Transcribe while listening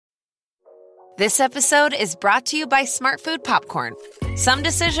This episode is brought to you by Smartfood Popcorn. Some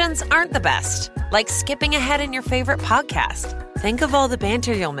decisions aren't the best, like skipping ahead in your favorite podcast. Think of all the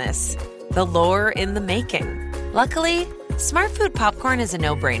banter you'll miss, the lore in the making. Luckily, Smartfood Popcorn is a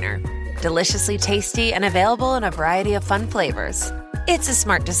no-brainer. Deliciously tasty and available in a variety of fun flavors. It's a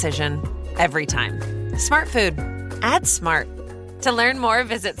smart decision every time. Smartfood. Add smart. To learn more,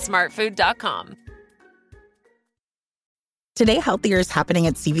 visit smartfood.com. Today, healthier is happening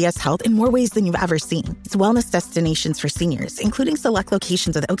at CVS Health in more ways than you've ever seen. It's wellness destinations for seniors, including select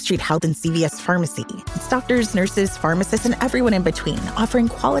locations with Oak Street Health and CVS Pharmacy. It's doctors, nurses, pharmacists, and everyone in between, offering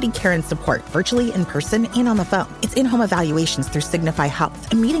quality care and support virtually, in person, and on the phone. It's in-home evaluations through Signify Health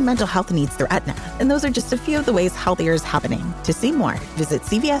and meeting mental health needs through Aetna. And those are just a few of the ways healthier is happening. To see more, visit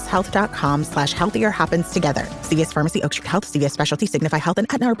cvshealth.com/healthier happens together. CVS Pharmacy, Oak Street Health, CVS Specialty, Signify Health, and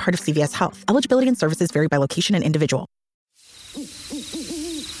Aetna are part of CVS Health. Eligibility and services vary by location and individual.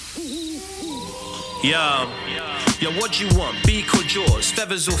 Yo, what do you want? Beak or jaws?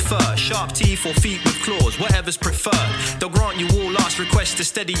 Feathers or fur? Sharp teeth or feet with claws? Whatever's preferred. They'll grant you all last requests to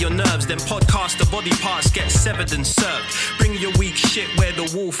steady your nerves. Then podcast the body parts get severed and served. Bring your weak shit where the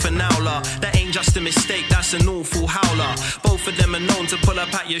wolf and owler. That ain't just a mistake, that's an awful howler. Both of them are known to pull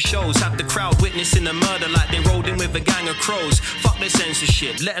up at your shows. Have the crowd witnessing a murder like they rolled in with a gang of crows. Fuck the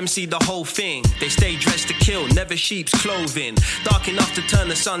censorship, let them see the whole thing. They stay dressed to kill, never sheep's clothing. Dark enough to turn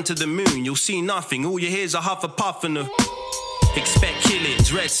the sun to the moon. You'll see nothing, all you hear is a huff a puff and a... Expect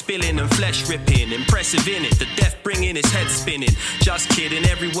killings, red spilling and flesh ripping. Impressive in it, the death bringing his head spinning. Just kidding,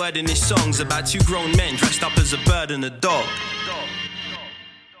 every word in his song's about two grown men dressed up as a bird and a dog.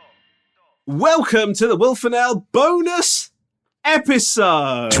 Welcome to the Wolf and Owl bonus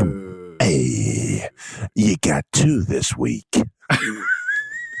episode. Hey, you got two this week.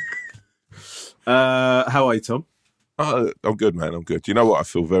 How are you, Tom? I'm good, man. I'm good. You know what? I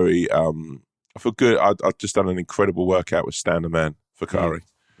feel very... I feel good. I've just done an incredible workout with Stan the Man Fakari,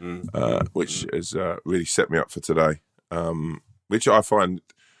 which has really set me up for today. Which I find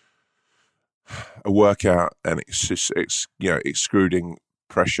a workout, and it's just excluding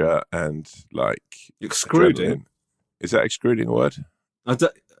pressure and like Excluding? adrenaline. Is that excluding a word?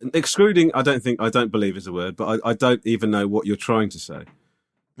 Excluding, I don't believe is a word, but I don't even know what you're trying to say.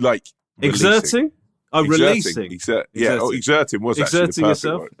 Like Exerting? Oh, releasing. Exerting was actually exerting the perfect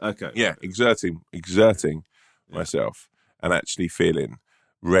yourself. word. Okay. Yeah, exerting myself and actually feeling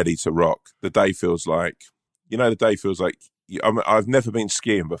ready to rock. The day feels like, I've never been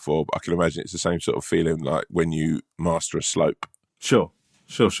skiing before, but I can imagine it's the same sort of feeling like when you master a slope. Sure.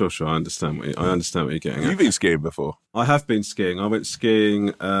 I understand what you're getting at. You've been skiing before? I have been skiing. I went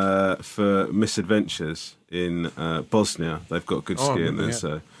skiing for Misadventures in Bosnia. They've got good skiing there,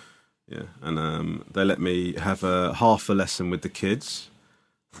 so... Yeah, and they let me have half a lesson with the kids,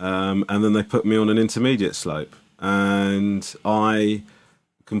 and then they put me on an intermediate slope, and I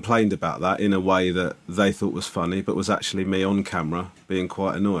complained about that in a way that they thought was funny, but was actually me on camera being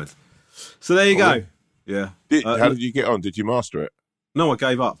quite annoyed. So there you go. Yeah. How did you get on? Did you master it? No, I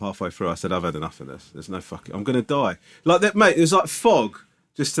gave up halfway through. I said, I've had enough of this. There's no fucking... I'm going to die. Like that, mate, it was like fog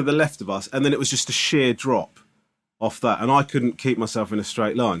just to the left of us, and then it was just a sheer drop off that, and I couldn't keep myself in a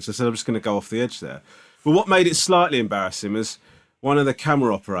straight line, so I said I'm just going to go off the edge there. But what made it slightly embarrassing was one of the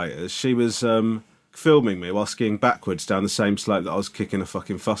camera operators, she was filming me while skiing backwards down the same slope that I was kicking a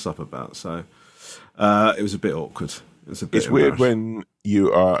fucking fuss up about, so it was a bit awkward. It's weird when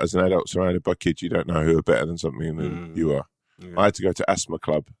you are, as an adult, surrounded by kids you don't know who are better than something than you are. Yeah. I had to go to asthma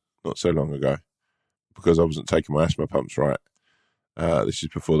club not so long ago because I wasn't taking my asthma pumps right. This is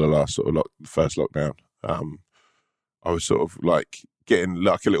before the last sort of first lockdown. I was sort of like getting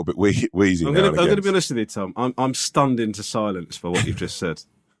like a little bit wheezy. I'm going to be honest with you, Tom. I'm stunned into silence for what you've just said.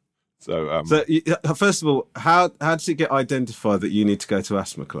 So first of all, how does it get identified that you need to go to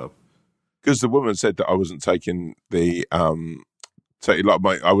asthma club? Because the woman said that I wasn't taking the I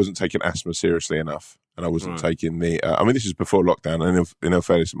wasn't taking asthma seriously enough, and I wasn't taking the. This is before lockdown, and in all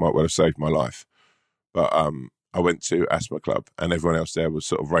fairness, it might well have saved my life. But I went to asthma club, and everyone else there was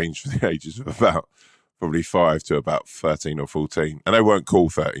sort of ranged for the ages of about probably 5 to about 13 or 14. And they weren't cool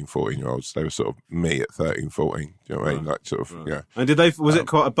 13, 14-year-olds. They were sort of me at 13, 14. Do you know what I mean? Like sort of, yeah. And was it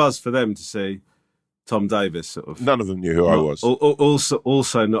quite a buzz for them to see Tom Davis sort of? None of them knew who I was.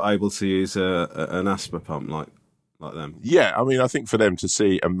 Also not able to use an asthma pump like them. Yeah, I think for them to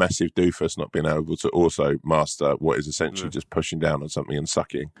see a massive doofus not being able to also master what is essentially just pushing down on something and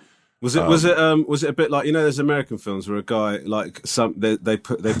sucking. Was it a bit like, there's American films where a guy like they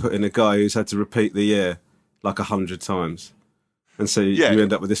put in a guy who's had to repeat the year like 100 times, and so you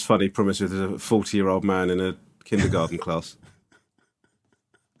end up with this funny premise with a 40-year-old man in a kindergarten class.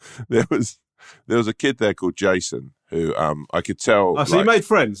 There was There was a kid there called Jason who I could tell. Oh, so you made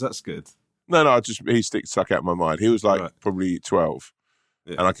friends? That's good. No, he stuck out in my mind. He was like probably 12.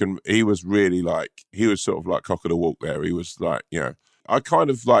 Yeah. And he was really like, he was sort of like cock of the walk there. He was like, I kind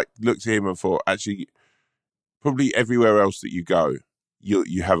of like looked at him and thought, actually, probably everywhere else that you go,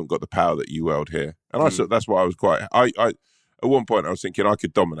 you haven't got the power that you wield here. And I thought that's why I was I at one point I was thinking I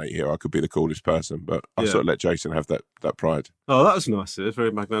could dominate here. I could be the coolest person, but I sort of let Jason have that pride. Oh, that was nice. It was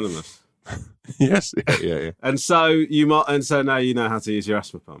very magnanimous. Yes. Yeah. And so now you know how to use your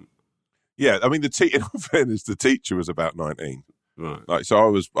asthma pump. Yeah. I mean, in all fairness, the teacher was about 19. Right. Like, so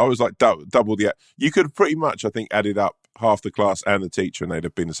I was like double the. You could have pretty much, I think, added up half the class and the teacher, and they'd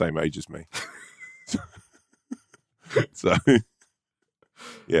have been the same age as me. So,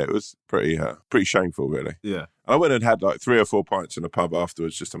 yeah, it was pretty shameful, really. Yeah. And I went and had like 3 or 4 pints in a pub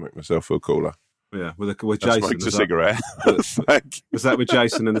afterwards just to make myself feel cooler. Yeah, with Jason. I smoked a cigarette. Was that with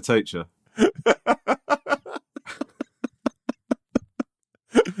Jason and the teacher?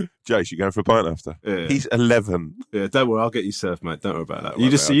 Jace, you going for a pint after? Yeah. He's 11. Yeah, don't worry, I'll get you served, mate. Don't worry about that. You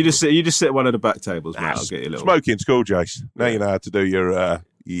just sit at one of the back tables, mate. I'll get you a little. Smoking school, Jace. Now you know how to do your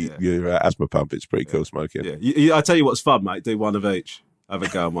asthma pump. It's pretty cool smoking. Yeah, I tell you what's fun, mate. Do one of each. Have a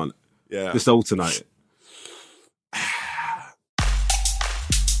go on one. Yeah, just alternate it.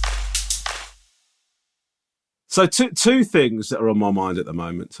 So two things that are on my mind at the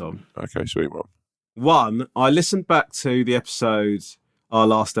moment, Tom. Okay, sweet one. One, I listened back to our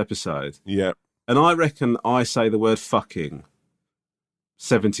last episode. Yeah. And I reckon I say the word fucking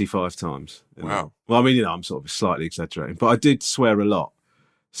 75 times. Wow. Well, I mean, I'm sort of slightly exaggerating, but I did swear a lot.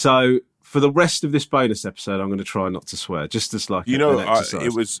 So for the rest of this bonus episode, I'm going to try not to swear, just as like an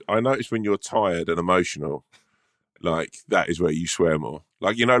exercise. I noticed when you're tired and emotional, like that is where you swear more.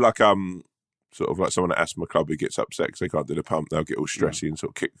 Like, sort of like someone at Asthma Club who gets upset because they can't do the pump, they'll get all stressy and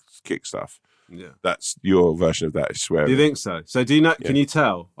sort of kick stuff. Yeah, that's your version of that is swearing. Do you think so? So do you know? Yeah. Can you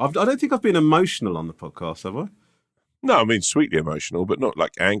tell? I don't think I've been emotional on the podcast, have I? No, I mean sweetly emotional, but not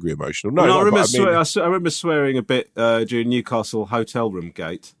like angry emotional. No, I remember swearing a bit during Newcastle hotel room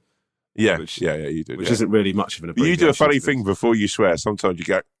gate. Yeah, you do. Which isn't really much of an abbreviation. You do a funny thing before you swear. Sometimes you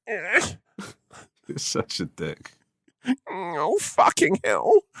go. You're such a dick. Oh fucking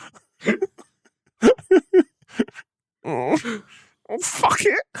hell! Oh fuck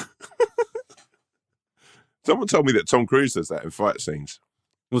it! Someone told me that Tom Cruise does that in fight scenes.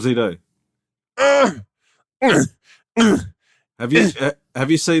 What's he do? Have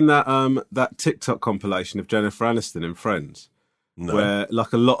you seen that TikTok compilation of Jennifer Aniston in Friends? No. Where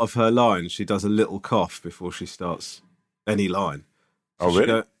like a lot of her lines, she does a little cough before she starts any line. So really?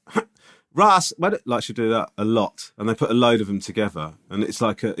 Go, Russ, like she do that a lot, and they put a load of them together, and it's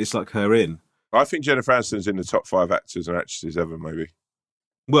like her in. I think Jennifer Aniston's in the top 5 actors and actresses ever, maybe.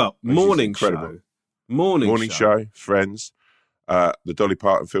 Well, Morning Show, Friends, the Dolly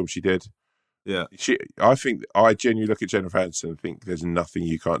Parton film she did. Yeah, I genuinely look at Jennifer Aniston and think there's nothing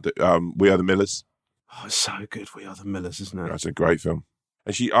you can't do. We Are the Millers. Oh, it's so good. We Are the Millers, isn't it? That's a great film.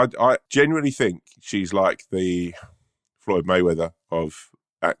 And I genuinely think she's like the Floyd Mayweather of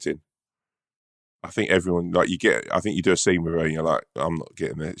acting. I think everyone I think you do a scene with her and you're like, I'm not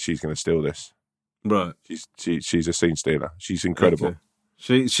getting it. She's going to steal this. Right. She's a scene stealer. She's incredible.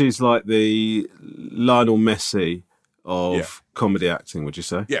 Okay. She's like the Lionel Messi of comedy acting, would you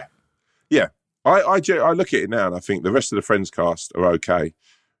say? Yeah. Yeah. I look at it now and I think the rest of the Friends cast are okay.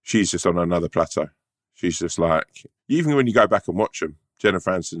 She's just on another plateau. She's just like, even when you go back and watch them, Jennifer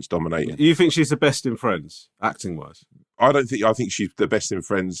Aniston's dominating. You think she's the best in Friends, acting-wise? I think she's the best in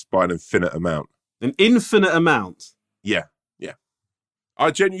Friends by an infinite amount. An infinite amount? Yeah. I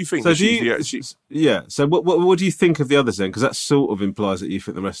genuinely think so. So what do you think of the others then? Because that sort of implies that you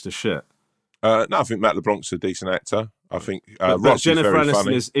think the rest are shit. No, I think Matt LeBlanc's a decent actor. I think Ross Jennifer is very Aniston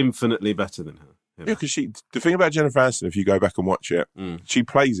funny. Is infinitely better than her. Yeah, because the thing about Jennifer Aniston, if you go back and watch it, she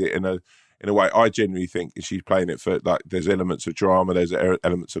plays it in a way I genuinely think she's playing it for, like, there's elements of drama, there's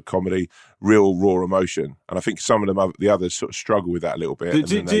elements of comedy, real raw emotion, and I think some of the others sort of struggle with that a little bit.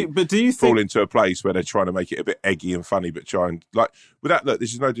 Do you fall into a place where they're trying to make it a bit eggy and funny, but try and look,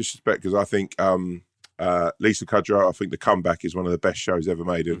 this is no disrespect because I think Lisa Kudrow, I think The Comeback is one of the best shows ever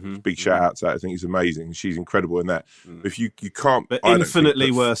made. Big shout out to that. I think it's amazing. She's incredible in that. If you can't, but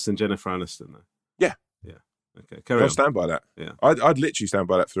infinitely worse than Jennifer Aniston, though. Yeah. Okay, carry on. I'll stand by that. Yeah, I'd literally stand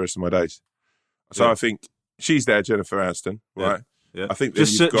by that for the rest of my days. So I think she's there, Jennifer Aniston, right? Yeah. I think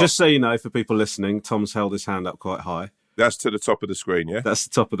just so you know, for people listening, Tom's held his hand up quite high. That's to the top of the screen, yeah? That's the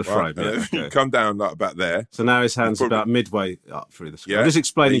top of the frame, yeah. You come down like about there. So now his hand's about midway up through the screen. I'm just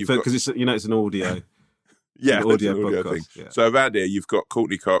explaining because it's an audio. Yeah, an audio podcast. thing. Yeah. So around here, you've got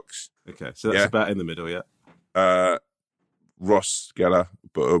Courtney Cox, Okay, so that's about in the middle, yeah. Ross Geller,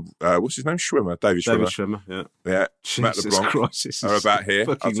 but what's his name? Schwimmer, David Schwimmer, yeah. Matt LeBlanc Christ, are about here.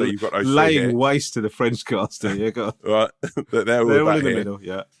 I'll tell you, you've got those laying waste to the French cast. Yeah, go on. Right, they're all in the here. middle,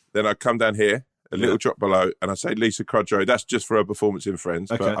 yeah. Then I come down here, a little drop below, and I say Lisa Kudrow. That's just for her performance in Friends,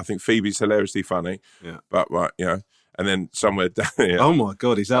 but I think Phoebe's hilariously funny. Yeah, but and then somewhere down here. Oh my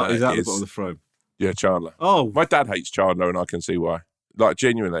God, he's out the bottom of the frame. Yeah, Chandler. Oh, my dad hates Chandler, and I can see why. Like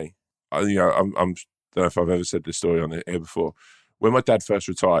genuinely, I'm don't know if I've ever said this story on here before. When my dad first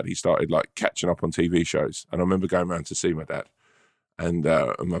retired, he started like catching up on TV shows, and I remember going around to see my dad and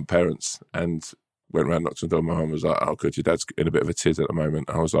my parents, and went around, knocked on the door. My mum was like, "Oh, good, your dad's in a bit of a tiz at the moment."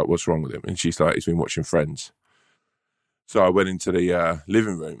 And I was like, "What's wrong with him?" And she's like, "He's been watching Friends." So I went into the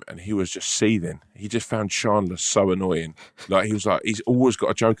living room, and he was just seething. He just found Chandler so annoying. Like he was like, he's always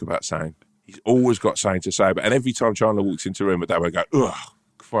got a joke about saying. He's always got something to say about. And every time Chandler walks into a room, my dad would go, "Ugh,"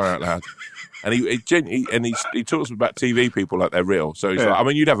 fire out loud. And he talks about TV people like they're real. So he's like, I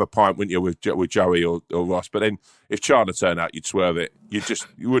mean, you'd have a pint, wouldn't you, with Joey or Ross? But then if Chandler turned out, you'd swerve it.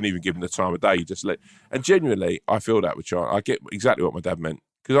 You wouldn't even give him the time of day. You just let. And genuinely, I feel that with Chandler. I get exactly what my dad meant,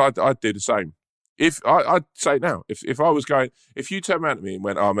 because I'd do the same. If I'd say it now, if I was going, if you turned around to me and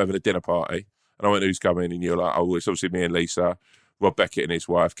went, "Oh, I'm having a dinner party," and I went, "Who's coming?" and you're like, "Oh, it's obviously me and Lisa, Rob Beckett and his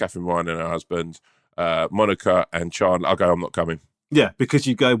wife, Catherine Ryan and her husband, Monica and Chandler," I'll go, "I'm not coming." Yeah, because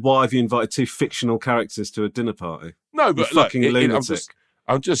you go, why have you invited two fictional characters to a dinner party? No, but look, fucking lunatic.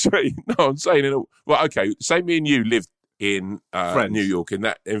 I'm just saying. No, I'm saying. Well, okay. Say me and you lived in New York in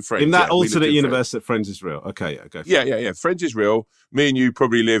Friends. In that alternate universe that Friends is real. Okay, yeah, go. Yeah. Friends is real. Me and you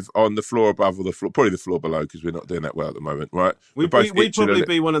probably live on the floor above or probably the floor below, because we're not doing that well at the moment, right? We'd probably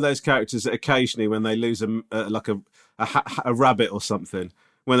be one of those characters that occasionally, when they lose a rabbit or something,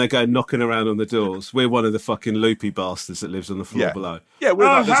 when they go knocking around on the doors, we're one of the fucking loopy bastards that lives on the floor below. Yeah, we're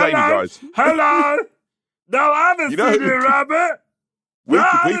like the zany guys. Hello! No, I haven't seen a rabbit!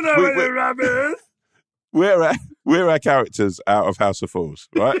 I don't know where the rabbit is! We're our characters out of House of Fools,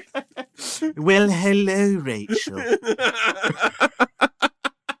 right? Well, hello, Rachel.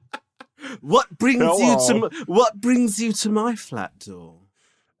 What brings you to my flat door?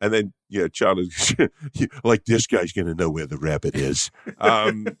 And then, Chandler's like, this guy's going to know where the rabbit is.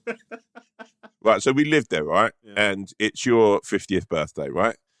 Right, so we lived there, right? Yeah. And it's your 50th birthday,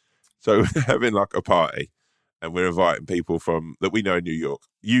 right? So we're having like a party, and we're inviting people that we know in New York.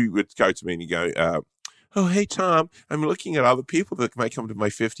 You would go to me and you go, "Oh, hey, Tom, I'm looking at other people that might come to my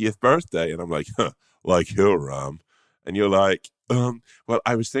 50th birthday." And I'm like, like who, Ram? And you're like, well,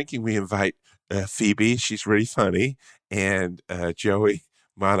 I was thinking we invite Phoebe. She's really funny. And Joey,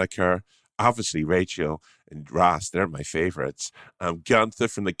 Monica, obviously Rachel and Ross, they're my favorites. Gunther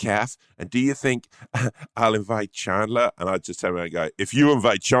from the CAF. And do you think I'll invite Chandler? And I just tell him, I go, "If you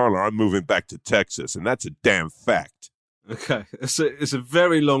invite Chandler, I'm moving back to Texas. And that's a damn fact." Okay. It's a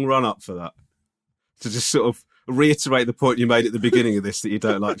very long run up for that. To just sort of reiterate the point you made at the beginning of this, that you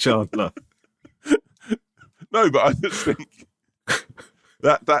don't like Chandler. No, but I just think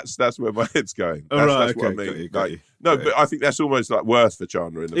that's where my head's going. That's what I mean. Got you. No, but I think that's almost like worse for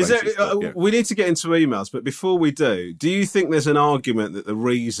Chandler in the basis. We need to get into emails, but before we do you think there's an argument that the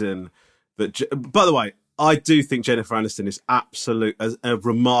reason that... By the way, I do think Jennifer Aniston is a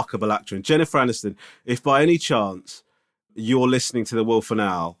remarkable actor. And Jennifer Aniston, if by any chance you're listening to The Wolf and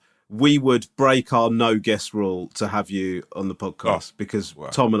Owl, we would break our no guest rule to have you on the podcast, because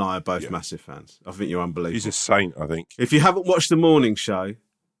Tom and I are both massive fans. I think you're unbelievable. He's a saint, I think. If you haven't watched The Morning Show,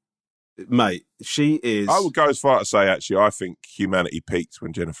 mate, she is... I would go as far to say, actually, I think humanity peaked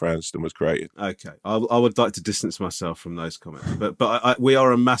when Jennifer Aniston was created. Okay. I would like to distance myself from those comments. But we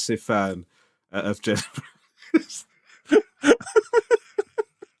are a massive fan of Jennifer Aniston.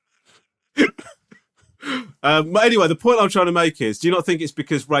 But anyway, the point I'm trying to make is, do you not think it's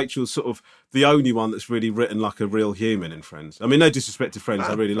because Rachel's sort of the only one that's really written like a real human in Friends? I mean, no disrespect to Friends,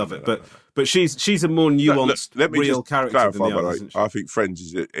 I really love it, but she's a more nuanced, real character than the others. I think Friends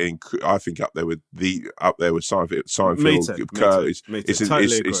is I think up there with Seinfeld. Me too.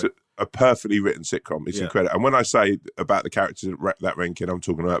 It's a perfectly written sitcom. It's incredible. And when I say about the characters that ranking, I'm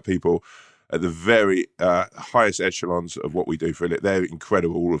talking about people at the very highest echelons of what we do for it. They're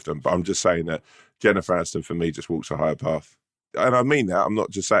incredible, all of them. But I'm just saying that Jennifer Aniston, for me, just walks a higher path. And I mean that. I'm not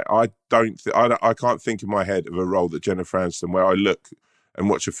just saying... I can't think in my head of a role that Jennifer Aniston, where I look and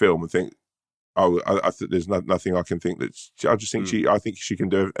watch a film and think, I think there's nothing I can think that... I just think I think she can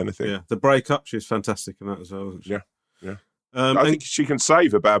do anything. Yeah, the breakup, she's fantastic in that as well, isn't she? Yeah. I think she can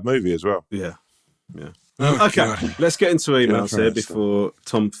save a bad movie as well. Yeah. Okay, God. Let's get into emails here before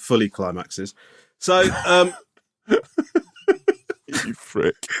Tom fully climaxes. So... You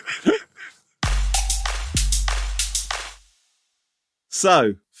prick.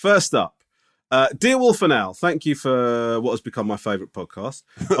 So, first up, Dear Wolf and Al, thank you for what has become my favourite podcast.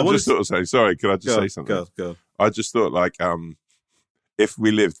 I just thought to say, sorry, can I just say something? Go. I just thought, like, if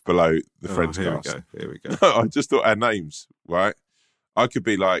we lived below the Friends cast. Here we go. I just thought our names, right? I could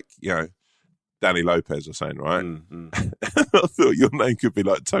be like, Danny Lopez or something, right? I thought your name could be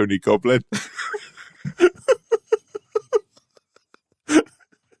like Tony Goblin.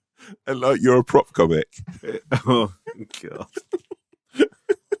 And like you're a prop comic. Oh, God.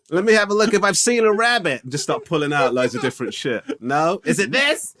 Let me have a look if I've seen a rabbit. And just start pulling out loads of different shit. No? Is it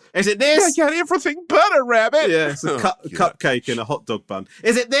this? Is it this? I got everything but a rabbit. Yeah, it's a cupcake in a hot dog bun.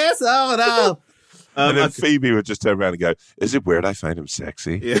 Is it this? Oh, no. And then Phoebe would just turn around and go, is it weird I find him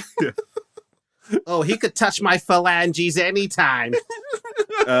sexy? Yeah. Oh, he could touch my phalanges anytime.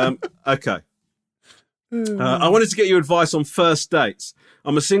 Okay. I wanted to get your advice on first dates.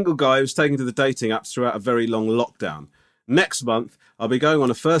 I'm a single guy who's taken to the dating apps throughout a very long lockdown. Next month, I'll be going on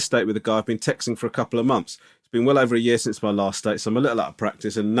a first date with a guy I've been texting for a couple of months. It's been well over a year since my last date, so I'm a little out of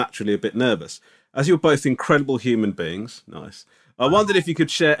practice and naturally a bit nervous. As you're both incredible human beings, nice. I wondered if you could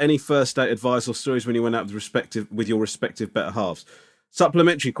share any first date advice or stories when you went out with your respective better halves.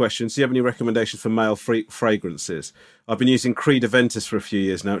 Supplementary questions. Do you have any recommendations for male fragrances? I've been using Creed Aventus for a few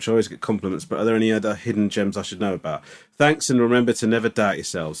years now, which I always get compliments, but are there any other hidden gems I should know about? Thanks, and remember to never doubt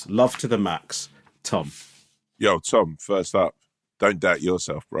yourselves. Love to the max. Tom. Yo, Tom, first up, don't doubt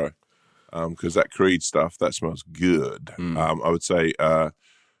yourself, bro. Because that Creed stuff, that smells good. I would say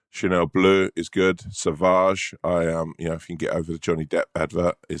Chanel Bleu is good. Sauvage, if you can get over the Johnny Depp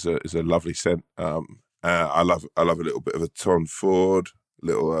advert, is a lovely scent. I love a little bit of a Tom Ford,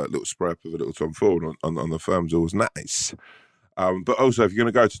 little spray up of a little Tom Ford on the firm's always nice. But also, if you're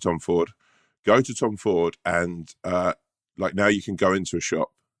going to go to Tom Ford and like now you can go into a shop.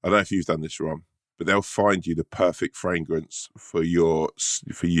 I don't know if you've done this, Ron, but they'll find you the perfect fragrance for you,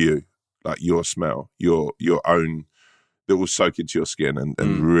 like your smell, your own, that will soak into your skin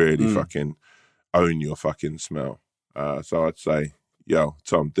and really fucking own your fucking smell. So I'd say, yo,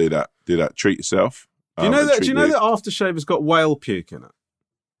 Tom, do that, treat yourself. Do you know that aftershave has got whale puke in it?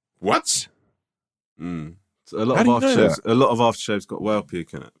 What? So a lot of aftershave's got whale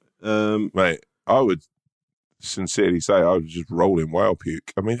puke in it. Mate, I would sincerely say I would just roll in whale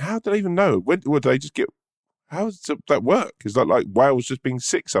puke. I mean, how do they even know? When would they just get? How does that work? Is that like whales just being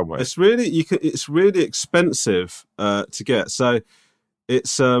sick somewhere? It's really expensive to get. So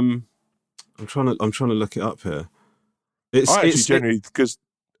it's I'm trying to look it up here. It's generally because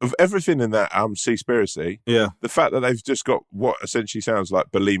of everything in that Seaspiracy, the fact that they've just got what essentially sounds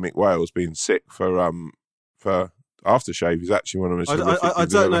like bulimic whales being sick for aftershave is actually one of the most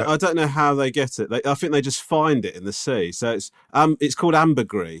I don't know how they get it. I think they just find it in the sea. So it's called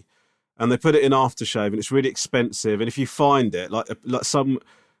ambergris, and they put it in aftershave, and it's really expensive. And if you find it, like some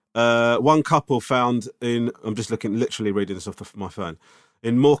one couple found in, I'm just literally reading this off my phone,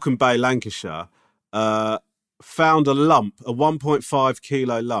 in Morecambe Bay, Lancashire. Found a lump, a 1.5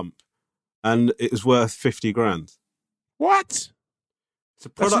 kilo lump, and it was worth 50 grand. What? It's a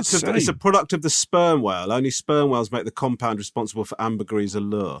product of the sperm whale. Only sperm whales make the compound responsible for ambergris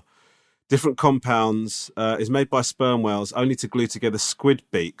allure. Different compounds is made by sperm whales only to glue together squid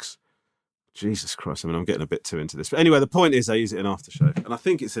beaks. Jesus Christ, I'm getting a bit too into this. But anyway, the point is they use it in aftershave, and I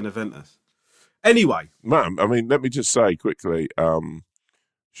think it's in Aventus. Anyway. Man, I mean, let me just say quickly,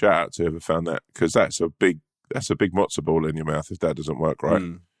 shout out to whoever found that, because that's a big matzo ball in your mouth if that doesn't work right.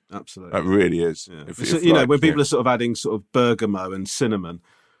 Absolutely. That really is. Yeah. When people are sort of adding sort of bergamot and cinnamon,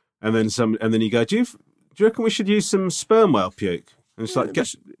 and then you go, do you reckon we should use some sperm whale puke? And it's like,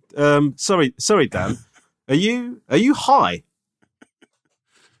 sorry, Dan, are you high?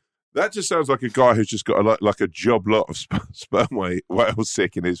 That just sounds like a guy who's just got a job lot of sperm whale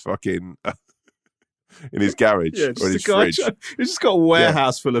sick in his fucking in his garage or in his fridge. He's just got a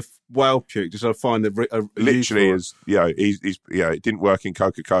warehouse full of whale puke just to find a literally is. It didn't work in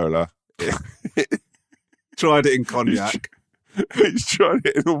Coca-Cola. Tried it in cognac. He's tried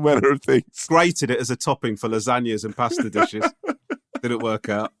it in all manner of things. Grated it as a topping for lasagnas and pasta dishes. Didn't work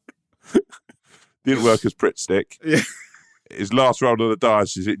out. Didn't work as Pritt stick. Yeah. His last roll of the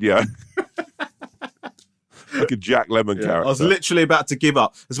dice is it, like a Jack Lemmon character. I was literally about to give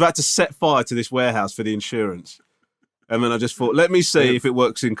up. I was about to set fire to this warehouse for the insurance. And then I just thought, let me see if it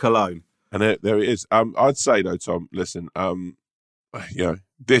works in Cologne. And there it is. I'd say though, Tom, listen,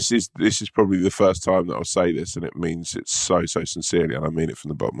 this is probably the first time that I'll say this, and it means it so sincerely, and I mean it from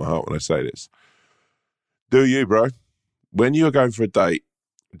the bottom of my heart when I say this. Do you, bro? When you're going for a date,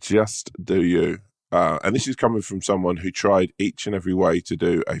 just do you. and this is coming from someone who tried each and every way to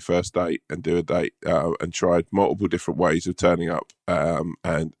do a first date and do a date, and tried multiple different ways of turning up.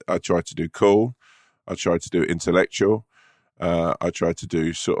 And I tried to do cool, I tried to do intellectual, I tried to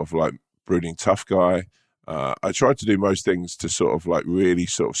do sort of like brooding tough guy. I tried to do most things to sort of like really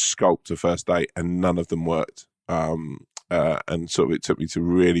sort of sculpt a first date, and none of them worked. And sort of it took me to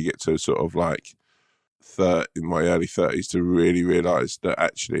really get to sort of like in my early 30s to really realise that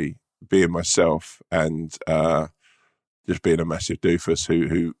actually being myself and just being a massive doofus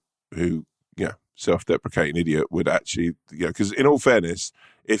who self-deprecating idiot would actually, because in all fairness,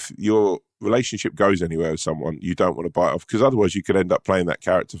 if your relationship goes anywhere with someone, you don't want to bite off, because otherwise you could end up playing that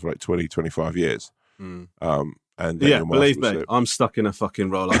character for like 20, 25 years. And believe me, I'm stuck in a fucking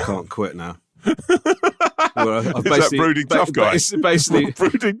role I can't quit now. I've that brooding tough guy?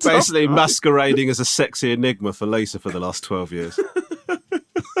 Basically masquerading as a sexy enigma for Lisa for the last 12 years.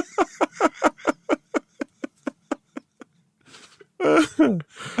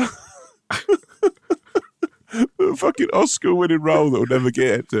 A fucking Oscar-winning role that will never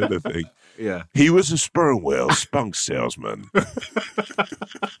get to anything. Yeah, he was a sperm whale spunk salesman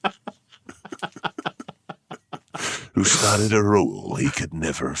who started a role he could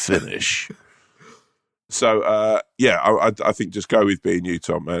never finish. So, I think just go with being you,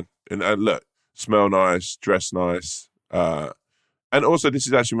 Tom, man. And look, smell nice, dress nice. And also, this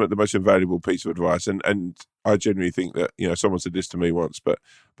is actually the most invaluable piece of advice. And I genuinely think that, someone said this to me once, but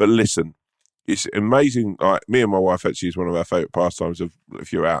listen, it's amazing. Like, me and my wife actually is one of our favourite pastimes of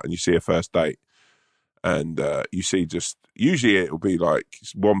if you're out and you see a first date and you see usually it'll be like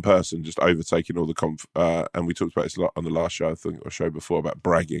one person just overtaking all the and we talked about this a lot on the last show, I think, or show before, about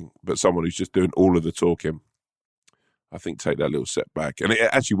bragging, but someone who's just doing all of the talking. I think take that little step back. And it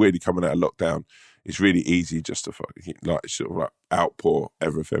actually really coming out of lockdown, it's really easy just to sort of like outpour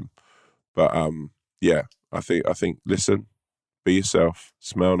everything. But I think listen, be yourself,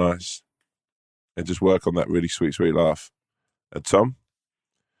 smell nice, and just work on that really sweet laugh. And Tom,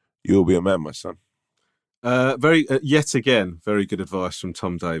 you'll be a man, my son. Yet again, very good advice from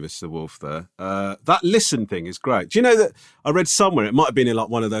Tom Davis, the wolf there. That listen thing is great. Do you know that I read somewhere, it might have been in like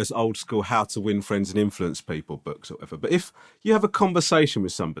one of those old school How to Win Friends and Influence People books or whatever, but if you have a conversation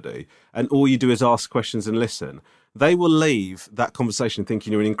with somebody and all you do is ask questions and listen, they will leave that conversation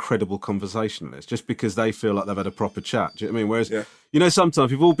thinking you're an incredible conversationalist just because they feel like they've had a proper chat. Do you know what I mean? Whereas,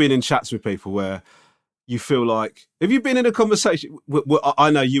 sometimes we've all been in chats with people where you feel like, have you been in a conversation?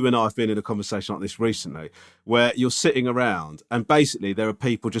 I know you and I have been in a conversation like this recently, where you're sitting around and basically there are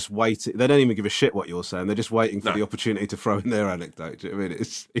people just waiting. They don't even give a shit what you're saying. They're just waiting for the opportunity to throw in their anecdote. Do you know what I mean?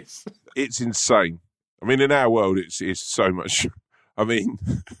 It's insane. I mean, in our world, it's so much. I mean,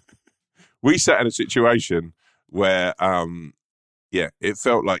 we sat in a situation where, it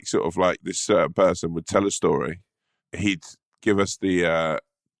felt like sort of like this certain person would tell a story. He'd give us the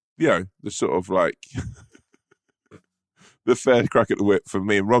sort of like the fair crack at the whip for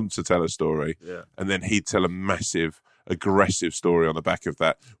me and Ron to tell a story. Yeah. And then he'd tell a massive, aggressive story on the back of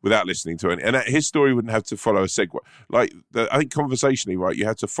that without listening to any. And his story wouldn't have to follow a segue. Like, I think conversationally, right, you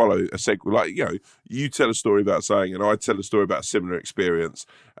had to follow a segue. Like, you tell a story about something and I tell a story about a similar experience.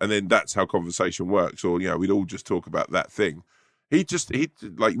 And then that's how conversation works. Or, we'd all just talk about that thing. We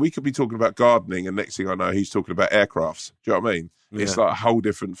could be talking about gardening and next thing I know, he's talking about aircrafts. Do you know what I mean? Yeah. It's like a whole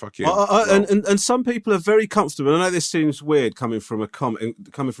different fucking... and some people are very comfortable. I know this seems weird coming from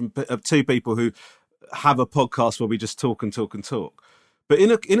two people who have a podcast where we just talk and talk and talk. But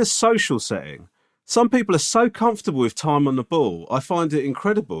in a social setting, some people are so comfortable with time on the ball. I find it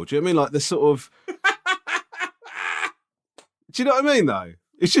incredible. Do you know what I mean? Like the sort of... Do you know what I mean, though?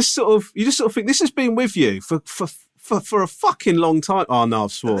 It's just sort of... You just sort of think, this has been with you for a fucking long time. Oh, no,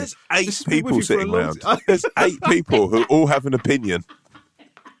 I've sworn. There's 8 people sitting around. There's 8 people who all have an opinion.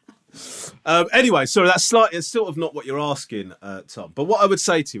 Anyway, sorry, it's sort of not what you're asking, Tom. But what I would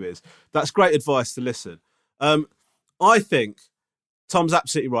say to you is, that's great advice to listen. I think Tom's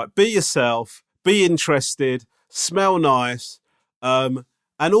absolutely right. Be yourself, be interested, smell nice. And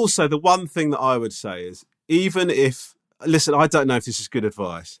also the one thing that I would say is, even if, listen, I don't know if this is good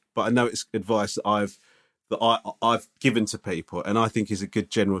advice, but I know it's advice that I've given to people and I think is a good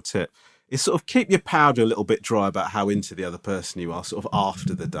general tip, is sort of keep your powder a little bit dry about how into the other person you are sort of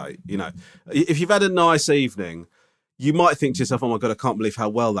after the date. If you've had a nice evening, you might think to yourself, oh my God, I can't believe how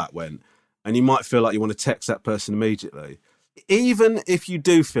well that went. And you might feel like you want to text that person immediately. Even if you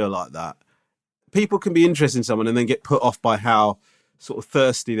do feel like that, people can be interested in someone and then get put off by how sort of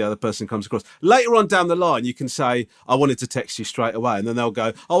thirsty the other person comes across. Later on down the line, you can say, I wanted to text you straight away. And then they'll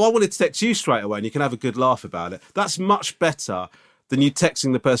go, oh, I wanted to text you straight away. And you can have a good laugh about it. That's much better than you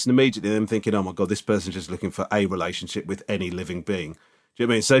texting the person immediately and them thinking, oh my God, this person's just looking for a relationship with any living being. Do you know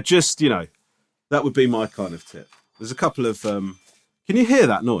what I mean? So just, that would be my kind of tip. There's a couple of, can you hear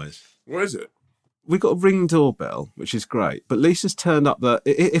that noise? What is it? We've got a Ring doorbell, which is great, but Lisa's turned up that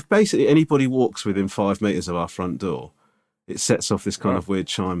if basically anybody walks within 5 metres of our front door, it sets off this kind of weird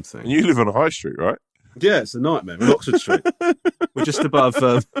chime thing. And you live on a high street, right? Yeah, it's a nightmare. We're in Oxford Street. We're just above,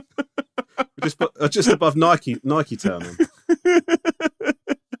 just above Nike Town.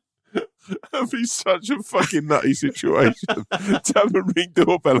 That'd be such a fucking nutty situation to have a Ring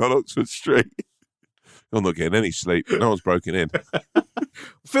doorbell on Oxford Street. I'm not getting any sleep, but no one's broken in.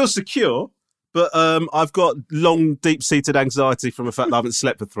 Feels secure, but I've got long, deep-seated anxiety from the fact that I haven't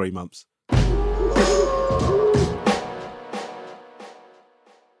slept for 3 months.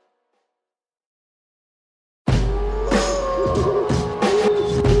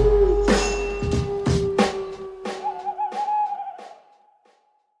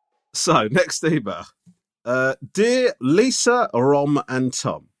 So, next email. Dear Lisa, Rom and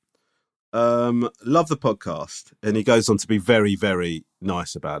Tom, love the podcast. And he goes on to be very, very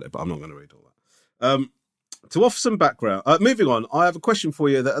nice about it, but I'm not going to read all that. To offer some background, moving on, I have a question for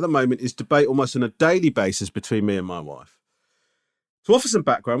you that at the moment is debate almost on a daily basis between me and my wife. To offer some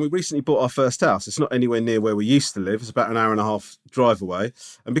background, we recently bought our first house. It's not anywhere near where we used to live. It's about an hour and a half drive away.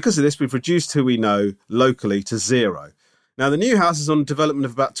 And because of this, we've reduced who we know locally to 0. Now, the new house is on development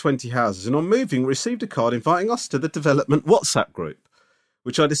of about 20 houses, and on moving, we received a card inviting us to the development WhatsApp group,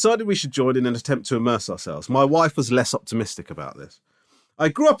 which I decided we should join in an attempt to immerse ourselves. My wife was less optimistic about this. I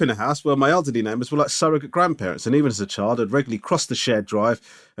grew up in a house where my elderly neighbours were like surrogate grandparents, and even as a child, I'd regularly cross the shared drive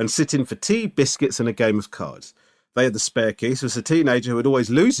and sit in for tea, biscuits, and a game of cards. They had the spare key, so as a teenager who would always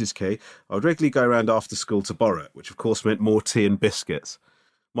lose his key, I would regularly go around after school to borrow it, which of course meant more tea and biscuits.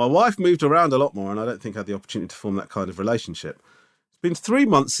 My wife moved around a lot more, and I don't think I had the opportunity to form that kind of relationship. It's been 3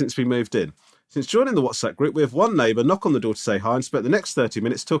 months since we moved in. Since joining the WhatsApp group, we have one neighbour knock on the door to say hi and spent the next 30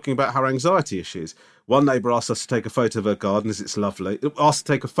 minutes talking about her anxiety issues. One neighbour asked us to take a photo of her garden as it's lovely, asked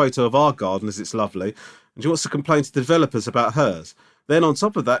to take a photo of our garden as it's lovely, and she wants to complain to the developers about hers. Then on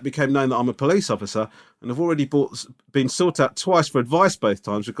top of that, it became known that I'm a police officer and have already been sought out twice for advice both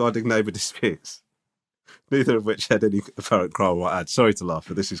times regarding neighbour disputes. Neither of which had any apparent crime or add. Sorry to laugh,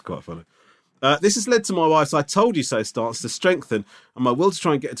 but this is quite funny. This has led to my wife's I told you so stance to strengthen, and my will to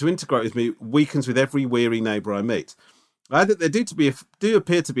try and get her to integrate with me weakens with every weary neighbour I meet. I add that there do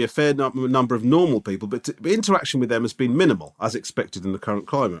appear to be a fair number of normal people, but interaction with them has been minimal, as expected in the current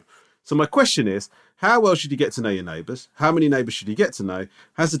climate. So my question is, how well should you get to know your neighbours? How many neighbours should you get to know?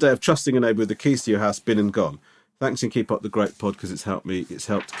 Has the day of trusting a neighbour with the keys to your house been and gone? Thanks, and keep up the great pod because it's helped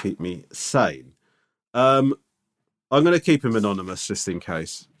keep me sane. I'm going to keep him anonymous just in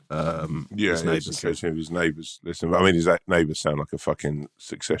case. His neighbours listen. I mean, his neighbours sound like a fucking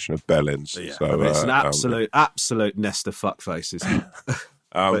succession of bellends. Yeah, so, I mean, it's an absolute nest of fuckfaces.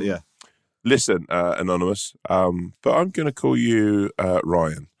 But yeah, listen, anonymous. But I'm going to call you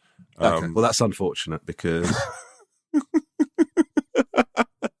Ryan. Okay. Well, that's unfortunate because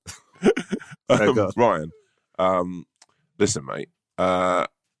Ryan. Listen, mate.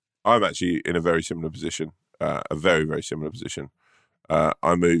 I'm actually in a very similar position, a very, very similar position.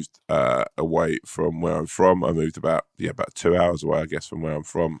 I moved away from where I'm from. I moved about 2 hours away, I guess, from where I'm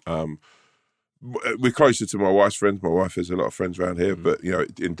from. We're closer to my wife's friends. My wife has a lot of friends around here, but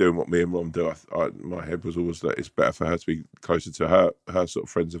in doing what me and Mum do, my head was always that it's better for her to be closer to her sort of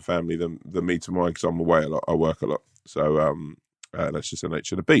friends and family than me to mine, because I'm away a lot. I work a lot, so that's just the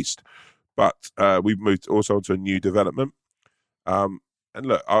nature of the beast. But we moved also onto a new development. And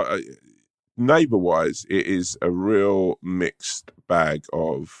look, neighbour-wise, it is a real mixed bag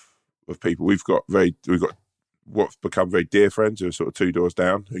of people. We've got what's become very dear friends who are sort of 2 doors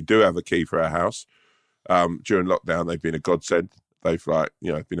down, who do have a key for our house. During lockdown, they've been a godsend. They've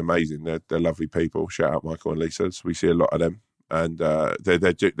been amazing. They're lovely people. Shout out Michael and Lisa. So we see a lot of them, and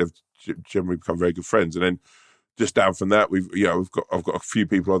they've generally become very good friends. And then just down from that, I've got a few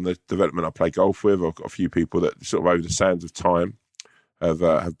people on the development I play golf with. I've got a few people that sort of over the sands of time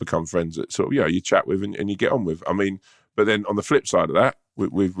have become friends that sort of you chat with and you get on with. I mean, but then on the flip side of that,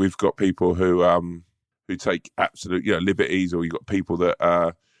 we've got people who take absolute liberties, or you've got people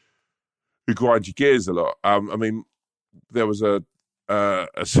that who grind your gears a lot. I mean, there was a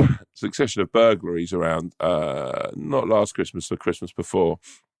succession of burglaries around not last Christmas, the Christmas before,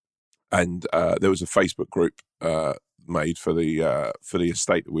 and there was a Facebook group made for the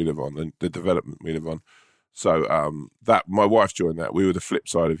estate that we live on, and the development we live on. So that my wife joined that. We were the flip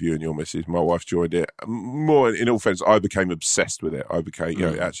side of you and your missus. My wife joined it. More in all fairness, I became obsessed with it. I became,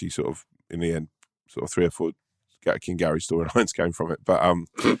 actually sort of in the end, sort of 3 or 4 King Gary storylines came from it. But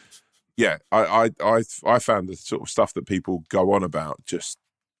yeah, I found the sort of stuff that people go on about just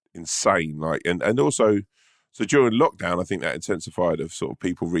insane. Like, and also, so during lockdown, I think that intensified of sort of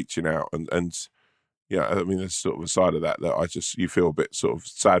people reaching out and yeah, I mean, there's sort of a side of that you feel a bit sort of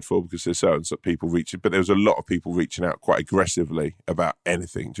sad for, because there's certain people reaching, but there was a lot of people reaching out quite aggressively about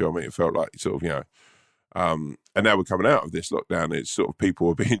anything. Do you know what I mean? It felt like sort of, and now we're coming out of this lockdown. It's sort of people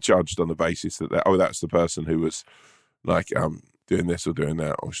are being judged on the basis that that's the person who was like doing this or doing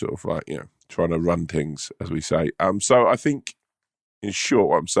that, or sort of like, trying to run things, as we say. So I think, in short,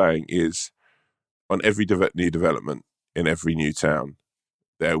 what I'm saying is, on every new development in every new town,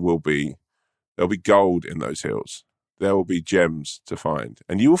 there'll be gold in those hills. There will be gems to find.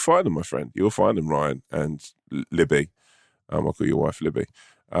 And you will find them, my friend. You will find them, Ryan and Libby. I'll call your wife Libby.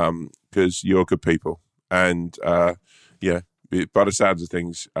 Because you're good people. And, by the sounds of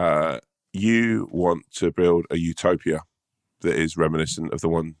things, you want to build a utopia that is reminiscent of the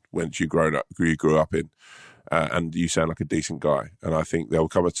one whence you grew up in. And you sound like a decent guy. And I think there will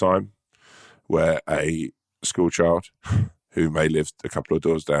come a time where a school child who may live a couple of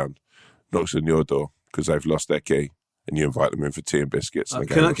doors down knocks on your door because they've lost their key, and you invite them in for tea and biscuits. And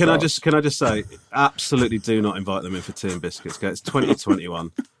can I just say, absolutely do not invite them in for tea and biscuits. Okay? It's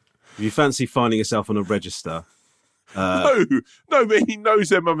 2021. If you fancy finding yourself on a register, no, but he knows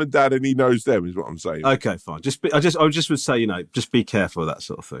their mum and dad, and he knows them, is what I'm saying. Okay, fine. I just would say, just be careful of that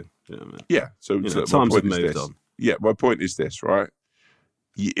sort of thing. You know what I mean? Yeah. So times have moved on. Yeah, my point is this, right?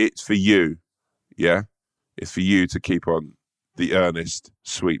 It's for you. Yeah, it's for you to keep on the earnest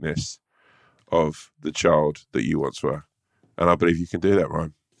sweetness of the child that you once were. And I believe you can do that,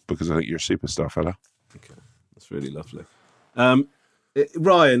 Ryan, because I think you're a superstar, fella. Okay, that's really lovely.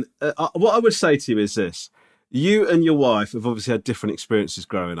 Ryan, what I would say to you is this. You and your wife have obviously had different experiences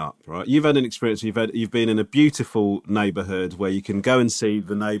growing up, right? You've had an experience, you've been in a beautiful neighbourhood where you can go and see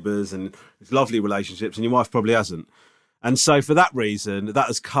the neighbours and it's lovely relationships, and your wife probably hasn't. And so for that reason, that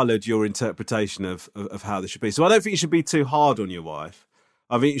has coloured your interpretation of how this should be. So I don't think you should be too hard on your wife.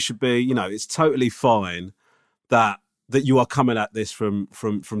 I think you should be, it's totally fine that you are coming at this from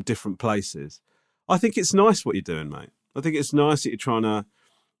different places. I think it's nice what you're doing, mate. I think it's nice that you're trying to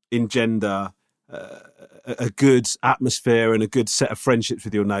engender a good atmosphere and a good set of friendships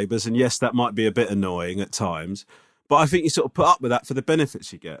with your neighbours. And yes, that might be a bit annoying at times, but I think you sort of put up with that for the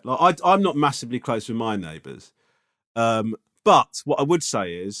benefits you get. Like I'm not massively close with my neighbours. But what I would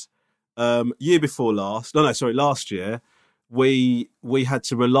say is, last year, we had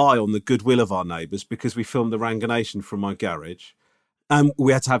to rely on the goodwill of our neighbours because we filmed the Ranganation from my garage, and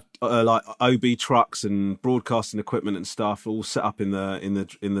we had to have OB trucks and broadcasting equipment and stuff all set up in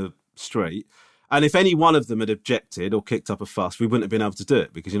the street. And if any one of them had objected or kicked up a fuss, we wouldn't have been able to do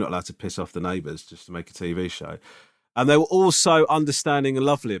it because you're not allowed to piss off the neighbours just to make a TV show. And they were all so understanding and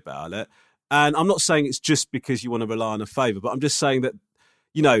lovely about it. And I'm not saying it's just because you want to rely on a favour, but I'm just saying that,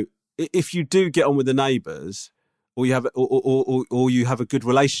 if you do get on with the neighbours, or you have a good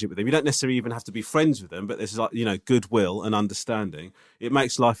relationship with them, you don't necessarily even have to be friends with them, but there's goodwill and understanding. It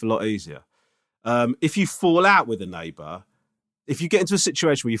makes life a lot easier. If you fall out with a neighbour, if you get into a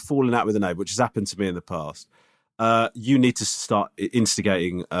situation where you've fallen out with a neighbour, which has happened to me in the past, you need to start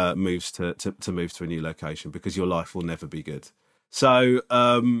instigating moves to move to a new location because your life will never be good. So,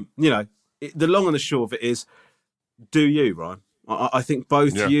 the long and the short of it is, do you, Ryan? I think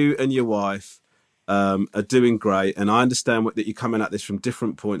both you and your wife are doing great, and I understand that you're coming at this from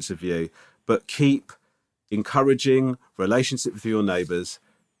different points of view, but keep encouraging relationships with your neighbours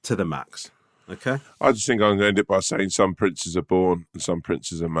to the max, okay? I just think I'm going to end it by saying some princes are born and some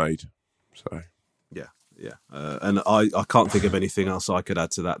princes are made. So, yeah. And I can't think of anything else I could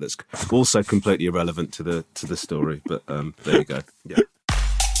add to that that's also completely irrelevant to the story, but there you go, yeah.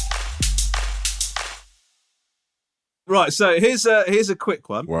 Right, so here's a quick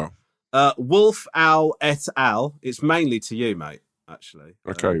one. Wow. Wolf Owl et al. It's mainly to you, mate, actually.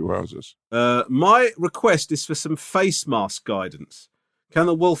 Okay, wowzers. My request is for some face mask guidance. Can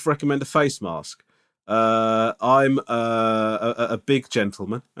the Wolf recommend a face mask? I'm a big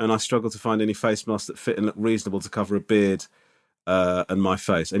gentleman, and I struggle to find any face masks that fit and look reasonable to cover a beard and my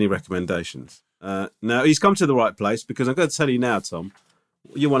face. Any recommendations? Now, he's come to the right place, because I'm going to tell you now, Tom,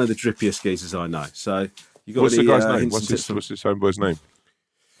 you're one of the drippiest geezers I know. So... What's the guy's name? What's his homeboy's name?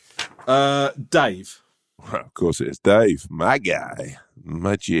 Dave. Well, of course it is Dave, my guy,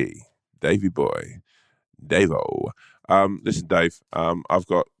 my G, Davey boy, Davo. Listen, Dave, I've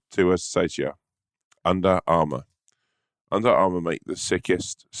got two words to say to you. Under Armour. Under Armour make the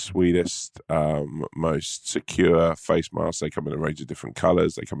sickest, sweetest, most secure face masks. They come in a range of different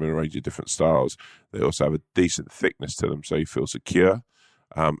colours. They come in a range of different styles. They also have a decent thickness to them, so you feel secure,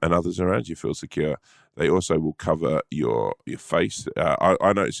 and others around you feel secure. They also will cover your face.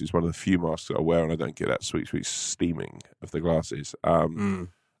 I notice it's one of the few masks that I wear, and I don't get that sweet steaming of the glasses.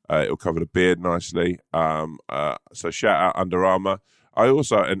 It'll cover the beard nicely. So shout out Under Armour. I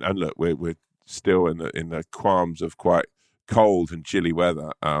also and look, we're still in the qualms of quite cold and chilly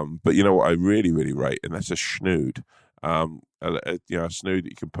weather, but you know what I really, really rate, and that's a Snood. A Snood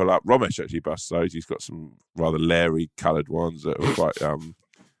that you can pull up. Romesh actually busts those. He's got some rather leery coloured ones that are quite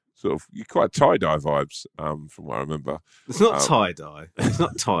sort of quite tie-dye vibes, from what I remember. It's not tie-dye. It's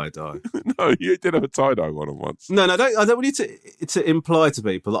not tie-dye. No, you did have a tie-dye one on once. No, I don't want you to imply to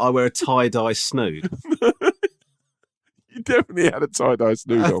people that I wear a tie-dye Snood. You definitely had a tie-dye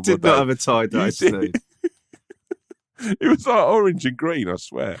Snood on. I did not have a tie-dye Snood. It was like orange and green, I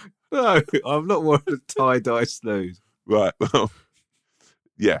swear. No, I've not worn a tie-dye Snood. Right, well,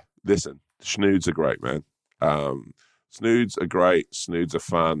 yeah, listen, Snoods are great, man. Snoods are great. Snoods are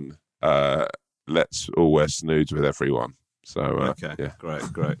fun. Let's all wear Snoods with everyone. So okay, yeah, great.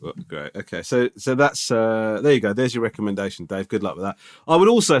 Okay, so that's there you go. There's your recommendation, Dave. Good luck with that. I would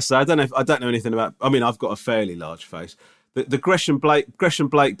also say I don't know anything about. I mean, I've got a fairly large face. The Gresham Blake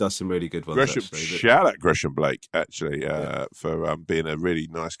does some really good ones. Shout out Gresham Blake actually for being a really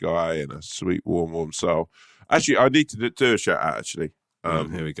nice guy and a sweet, warm soul. Actually, I need to do a shout out. Actually,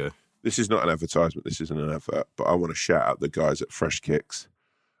 here we go. This is not an advertisement. This isn't an advert, but I want to shout out the guys at Fresh Kicks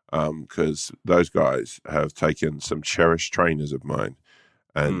because those guys have taken some cherished trainers of mine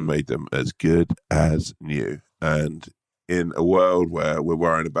and made them as good as new. And in a world where we're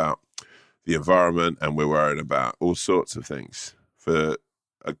worrying about the environment and we're worrying about all sorts of things, for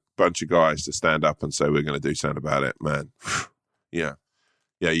a bunch of guys to stand up and say we're going to do something about it, man. Yeah,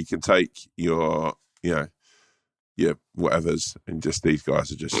 you can take your whatevers, and just these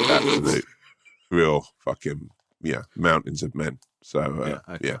guys are just absolute real fucking mountains of men. So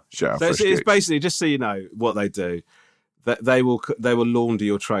shout out. So it's basically, just so you know what they do, that they will launder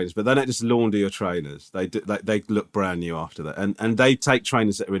your trainers, but they don't just launder your trainers. They do, they look brand new after that, and they take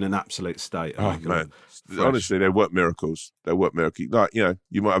trainers that are in an absolute state. Oh man, honestly, they work miracles. Like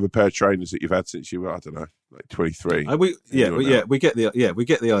you might have a pair of trainers that you've had since you were, I don't know, like 23. We get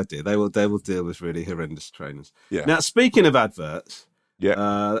the idea. They will deal with really horrendous trainers. Yeah. Now, speaking of adverts,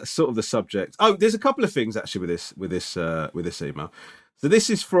 sort of the subject. Oh, there's a couple of things actually with this email. So this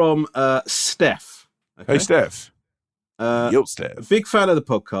is from Steph. Okay? Hey, Steph. Steph. Big fan of the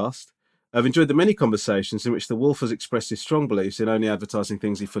podcast. I've enjoyed the many conversations in which the Wolf has expressed his strong beliefs in only advertising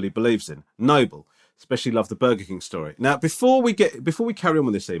things he fully believes in. Noble. Especially love the Burger King story. Now, before we carry on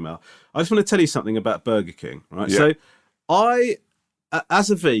with this email, I just want to tell you something about Burger King, right? Yeah. So, I, as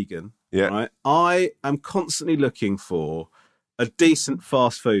a vegan, right, I am constantly looking for a decent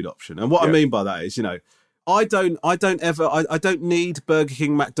fast food option, and what I mean by that is, I don't need Burger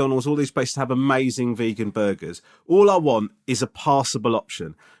King, McDonald's, all these places to have amazing vegan burgers. All I want is a passable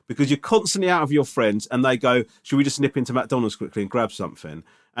option, because you're constantly out with your friends and they go, should we just nip into McDonald's quickly and grab something?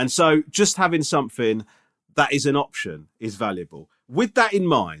 And so just having something that is an option is valuable. With that in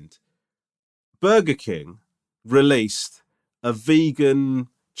mind, Burger King released a vegan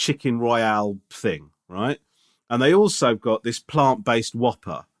chicken royale thing, right? And they also got this plant-based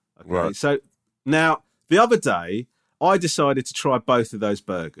Whopper. Okay? Right. So now, the other day, I decided to try both of those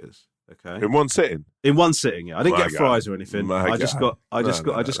burgers. Okay. In one sitting. Yeah. I didn't get fries or anything. I just got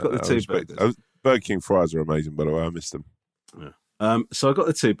the two burgers. Burger King fries are amazing, by the way. I missed them. Yeah. So I got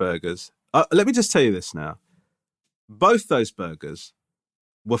the two burgers. Let me just tell you this now. Both those burgers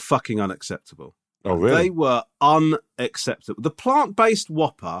were fucking unacceptable. Oh, really? They were unacceptable. The plant-based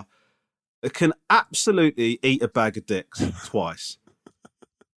Whopper can absolutely eat a bag of dicks twice.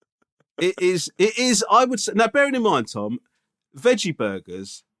 It is. I would say. Now, bearing in mind, Tom, veggie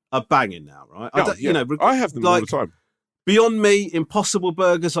burgers are banging now, right? I have them all the time. Beyond Meat, Impossible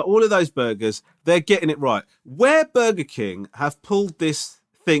Burgers, like all of those burgers, they're getting it right. Where Burger King have pulled this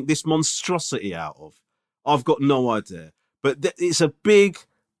monstrosity out of, I've got no idea. But it's a big,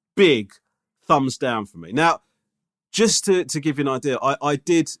 big thumbs down for me. Now, just to give you an idea, I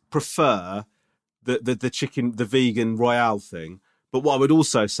did prefer the vegan Royale thing. But what I would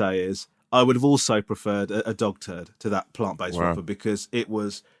also say is I would have also preferred a dog turd to that plant-based Whopper, because it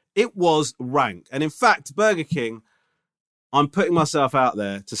was rank. And in fact, Burger King, I'm putting myself out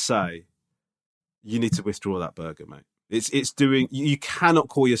there to say, you need to withdraw that burger, mate. It's doing. You cannot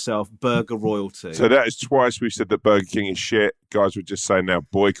call yourself burger royalty. So that is twice we've said that Burger King is shit. Guys would just say now,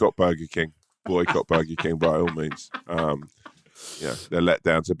 boycott Burger King. boycott Burger King by all means. They're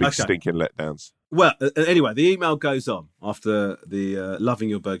letdowns. They're big stinking letdowns. Well, anyway, the email goes on after the loving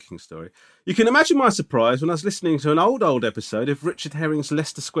your Burger King story. You can imagine my surprise when I was listening to an old episode of Richard Herring's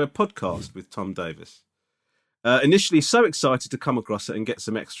Leicester Square podcast with Tom Davis. Initially so excited to come across it and get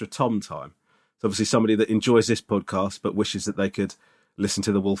some extra Tom time. It's obviously somebody that enjoys this podcast but wishes that they could listen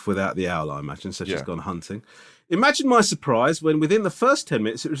to The Wolf without the owl, I imagine, so she's gone hunting. Imagine my surprise when within the first 10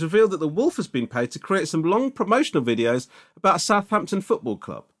 minutes it was revealed that The Wolf has been paid to create some long promotional videos about a Southampton football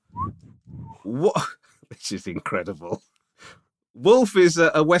club. What? This is incredible. Wolf is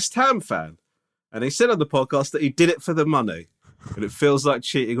a West Ham fan, and he said on the podcast that he did it for the money, and it feels like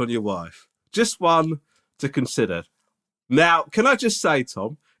cheating on your wife. Just one to consider. Now, can I just say,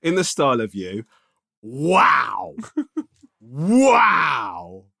 Tom, in the style of you, wow.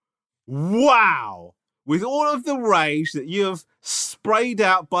 Wow. Wow. With all of the rage that you have sprayed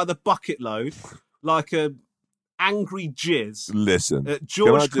out by the bucket load, like a angry jizz. Listen, at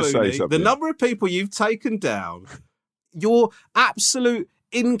George Clooney, the number of people you've taken down, your absolute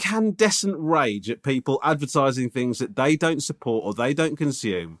incandescent rage at people advertising things that they don't support or they don't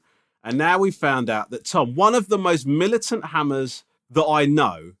consume. And now we found out that, Tom, one of the most militant hammers that I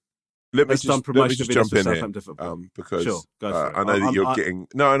know, let me just jump in here, because sure, I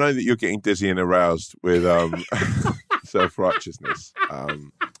know that you're getting dizzy and aroused with self-righteousness.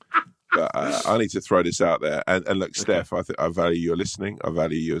 But I need to throw this out there. And look, Steph, I value your listening. I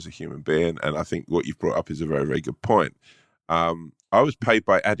value you as a human being. And I think what you've brought up is a very, very good point. I was paid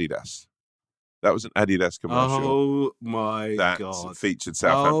by Adidas. That was an Adidas commercial. Oh, my God. That featured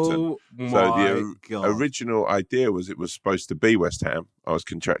Southampton. The original idea was it was supposed to be West Ham. I was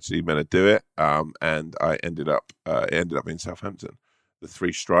contractually meant to do it. And I ended up being Southampton. The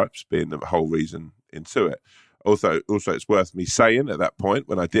 3 stripes being the whole reason into it. Also, it's worth me saying at that point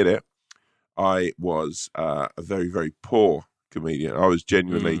when I did it, I was a very, very poor comedian. I was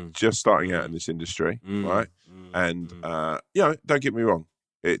genuinely just starting out in this industry, right? And, don't get me wrong.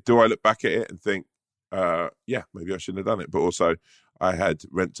 Do I look back at it and think, maybe I shouldn't have done it? But also, I had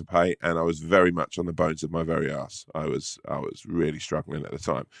rent to pay, and I was very much on the bones of my very ass. I was really struggling at the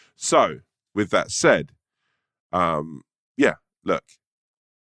time. So, with that said, look,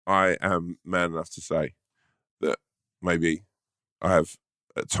 I am man enough to say that maybe I have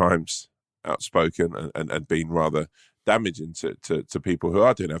at times outspoken and been rather damaging to people who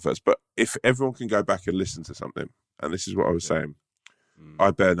are doing adverts. But if everyone can go back and listen to something, and this is what I was saying,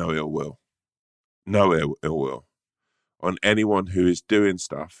 I bear no ill will on anyone who is doing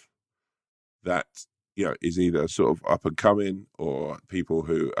stuff that is either sort of up and coming or people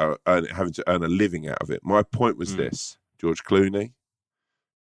who are having to earn a living out of it. My point was this: George Clooney,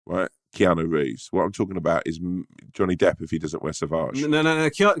 right? Keanu Reeves. What I'm talking about is Johnny Depp if he doesn't wear Savage. No.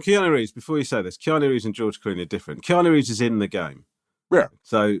 Keanu Reeves, before you say this, Keanu Reeves and George Clooney are different. Keanu Reeves is in the game. Yeah.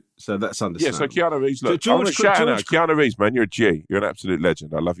 So that's understandable. Yeah, so Keanu Reeves, look, Keanu Reeves, man, you're a G. You're an absolute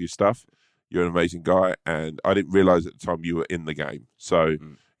legend. I love your stuff. You're an amazing guy. And I didn't realise at the time you were in the game. So,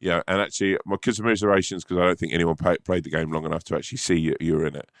 and actually, my commiserations, because I don't think anyone played the game long enough to actually see you were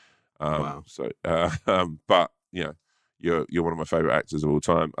in it. Wow. So, but, you're one of my favourite actors of all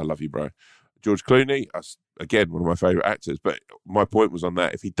time. I love you, bro. George Clooney, again, one of my favourite actors. But my point was on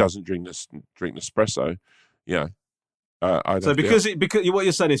that. If he doesn't drink Nespresso, because what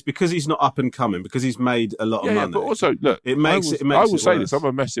you're saying is because he's not up and coming, because he's made a lot of money. Yeah, but also look, it makes it I will say worse. this: I'm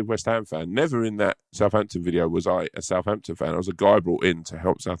a massive West Ham fan. Never in that Southampton video was I a Southampton fan. I was a guy brought in to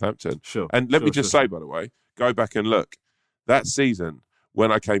help Southampton. Sure. And let me just say, by the way, go back and look that season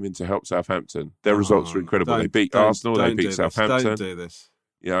when I came in to help Southampton. Their results were incredible. They beat Arsenal. They beat Southampton. Don't do this.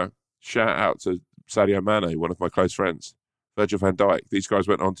 Shout out to Sadio Mane, one of my close friends, Virgil van Dijk. These guys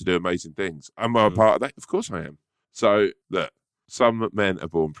went on to do amazing things. Am I a part of that? Of course I am. So, look, some men are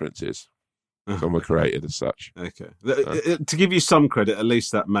born princes. Some are created as such. Okay. To give you some credit, at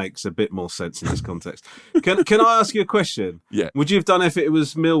least that makes a bit more sense in this context. Can I ask you a question? Yeah. Would you have done if it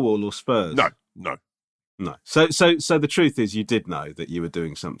was Millwall or Spurs? No. So the truth is you did know that you were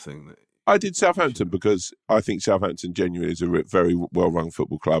doing something that... I did Southampton because I think Southampton genuinely is a very well-run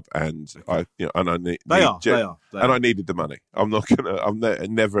football club, and I needed the money. I'm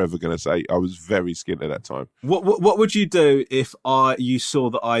never ever gonna say I was very skint at that time. What would you do if you saw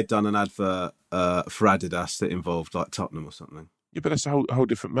that I'd done an advert for Adidas that involved like Tottenham or something? Yeah, but that's a whole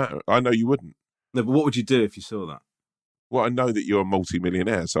different matter. I know you wouldn't. No, but what would you do if you saw that? Well, I know that you're a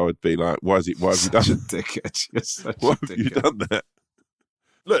multi-millionaire, so I'd be like, why have you done that? Why have you done that?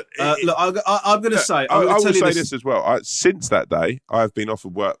 Look, I'm going to say... I will say this as well. Since that day, I've been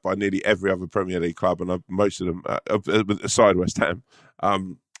offered work by nearly every other Premier League club, and most of them, aside West Ham,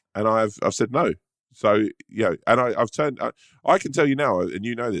 and I've said no. So and I've turned. I can tell you now, and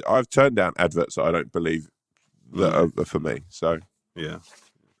you know that I've turned down adverts that I don't believe that are for me. So yeah.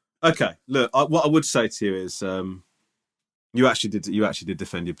 Okay, look, what I would say to you is, you actually did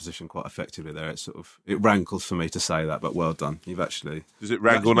defend your position quite effectively there. It rankles for me to say that, but well done. You've actually. Does it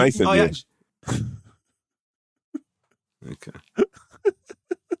rankle Nathan? Okay.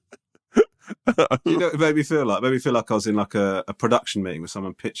 You know, it made me feel like I was in like a production meeting with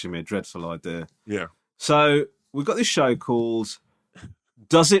someone pitching me a dreadful idea. Yeah. So we've got this show called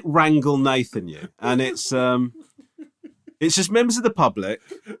 "Does It Wrangle Nathan You?" and it's just members of the public,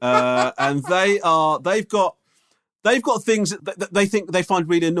 and they've got things that they think they find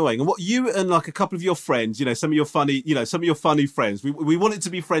really annoying. And what you and like a couple of your friends, some of your funny friends, we want it to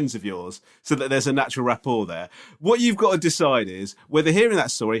be friends of yours so that there's a natural rapport there. What you've got to decide is whether hearing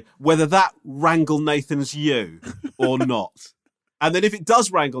that story, whether that wrangle Nathan's you or not. And then if it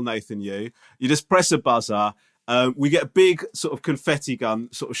does wrangle Nathan you just press a buzzer. We get a big sort of confetti gun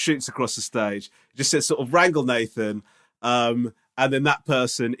sort of shoots across the stage. It just says sort of wrangle Nathan. And then that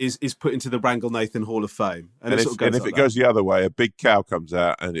person is put into the Wrangle Nathan Hall of Fame. And if it goes the other way, a big cow comes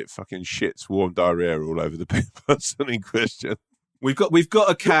out and it fucking shits warm diarrhea all over the person in question. We've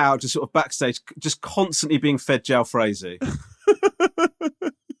got a cow just sort of backstage, just constantly being fed jalfrezi.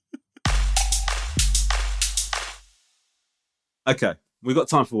 Okay, we've got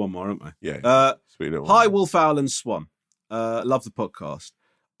time for one more, haven't we? Yeah. Sweet. Hi, Wolf Owl and Swan. Love the podcast.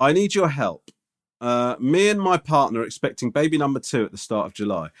 I need your help. Me and my partner are expecting baby number 2 at the start of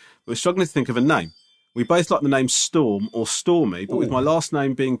July. We're struggling to think of a name. We both like the name Storm or Stormy, but with my last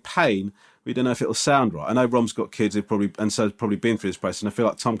name being Payne, we don't know if it'll sound right. I know Rom's got kids who've probably been through this process, and I feel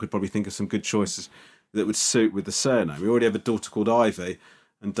like Tom could probably think of some good choices that would suit with the surname. We already have a daughter called Ivy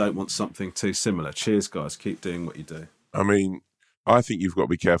and don't want something too similar. Cheers, guys. Keep doing what you do. I mean, I think you've got to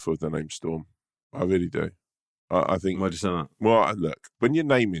be careful with the name Storm. I really do. I think. Why do you say that? Well, look, when you're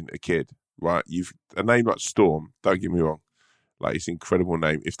naming a kid, right, you've a name like Storm, don't get me wrong, like it's an incredible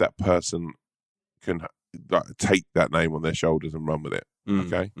name if that person can take that name on their shoulders and run with it.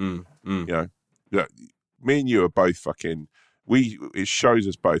 Okay? Me and you are both fucking it shows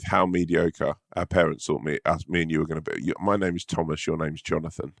us both how mediocre our parents thought me and you were going to be. My name is Thomas, your name's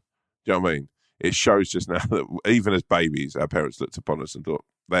Jonathan. Do you know what I mean? It shows just now that even as babies, our parents looked upon us and thought,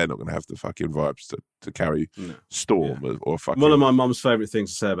 they're not going to have the fucking vibes to carry Storm or fucking... One of my mum's favourite things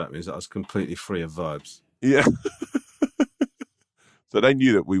to say about me is that I was completely free of vibes. Yeah. So they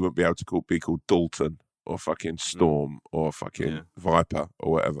knew that we wouldn't be able to be called Dalton or fucking Storm or fucking Viper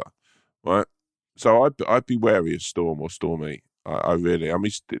or whatever, right? So I'd be wary of Storm or Stormy. I mean,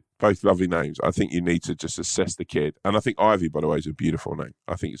 both lovely names. I think you need to just assess the kid. And I think Ivy, by the way, is a beautiful name.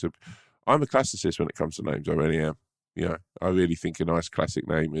 I'm a classicist when it comes to names. I really am. I really think a nice classic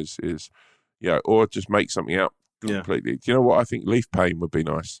name is or just make something up completely. Do you know what? I think Leaf Payne would be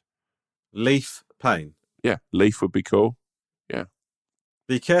nice. Leaf Payne? Yeah, Leaf would be cool. Yeah.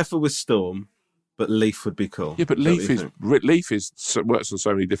 Be careful with Storm, but Leaf would be cool. Yeah, but Leaf works on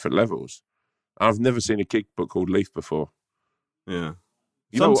so many different levels. I've never seen a kid book called Leaf before. Yeah.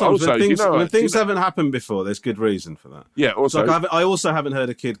 Sometimes when things haven't happened before, there's good reason for that. Yeah, also... I also haven't heard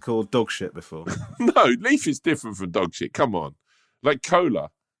a kid called dog shit before. No, Leaf is different from dog shit. Come on. Like Cola.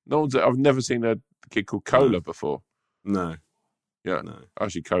 I've never seen a kid called Cola before. No. Yeah. No.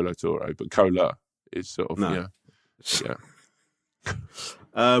 Actually, Cola Toro, but Cola is sort of, yeah.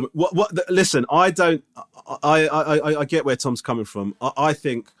 Listen, I get where Tom's coming from. I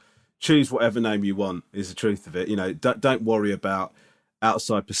think choose whatever name you want is the truth of it. Don't worry about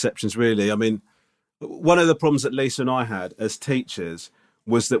outside perceptions, really. I mean, one of the problems that Lisa and I had as teachers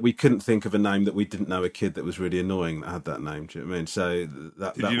was that we couldn't think of a name that we didn't know a kid that was really annoying that had that name. Do you know what I mean? So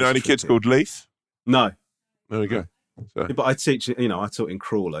did you know any kids called Leaf? No. There we go. So. Yeah, but I taught in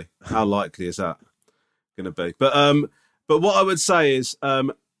Crawley. How likely is that going to be? But what I would say is,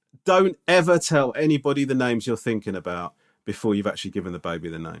 don't ever tell anybody the names you're thinking about before you've actually given the baby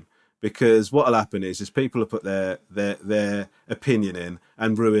the name. Because what will happen is people will put their opinion in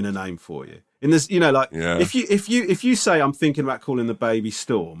and ruin a name for you. And there's, if you say I'm thinking about calling the baby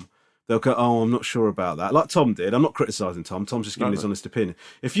Storm, they'll go, oh, I'm not sure about that. Like Tom did. I'm not criticising Tom. Tom's just giving his honest opinion.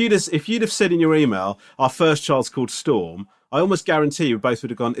 If you'd have said in your email, our first child's called Storm, I almost guarantee you both would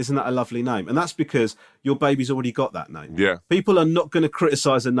have gone, isn't that a lovely name? And that's because your baby's already got that name. Yeah. People are not going to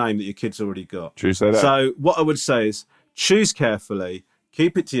criticise a name that your kid's already got. True, say that. So what I would say is choose carefully.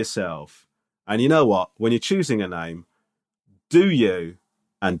 Keep it to yourself. And you know what? When you're choosing a name, do you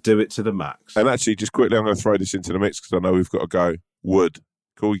and do it to the max. And actually, just quickly, I'm going to throw this into the mix because I know we've got to go. Wood.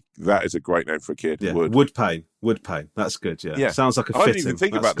 That is a great name for a kid. Yeah. Woodpain. That's good. Yeah. Sounds like a fitting. I didn't even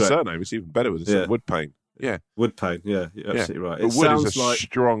think about the surname. It's even better with the Woodpain. Yeah. Woodpain. Yeah, you're absolutely right. But Wood is a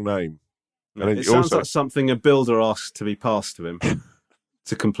strong name. Yeah, it sounds like something a builder asks to be passed to him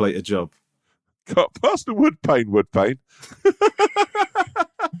to complete a job. Pass the Woodpain.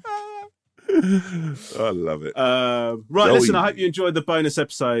 I love it. Listen, I hope you enjoyed the bonus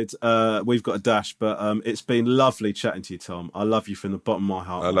episode. We've got a dash, but it's been lovely chatting to you, Tom. I love you from the bottom of my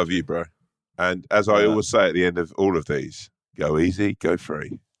heart. I love you, bro. And as I always say at the end of all of these, go easy, go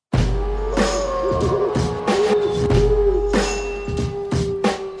free.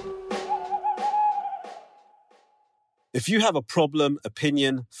 If you have a problem,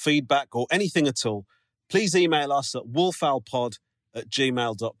 opinion, feedback, or anything at all, please email us at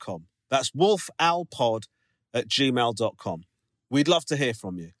wolfowlpod@gmail.com. That's wolfowlpod@gmail.com. We'd love to hear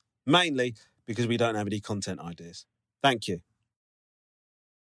from you, mainly because we don't have any content ideas. Thank you.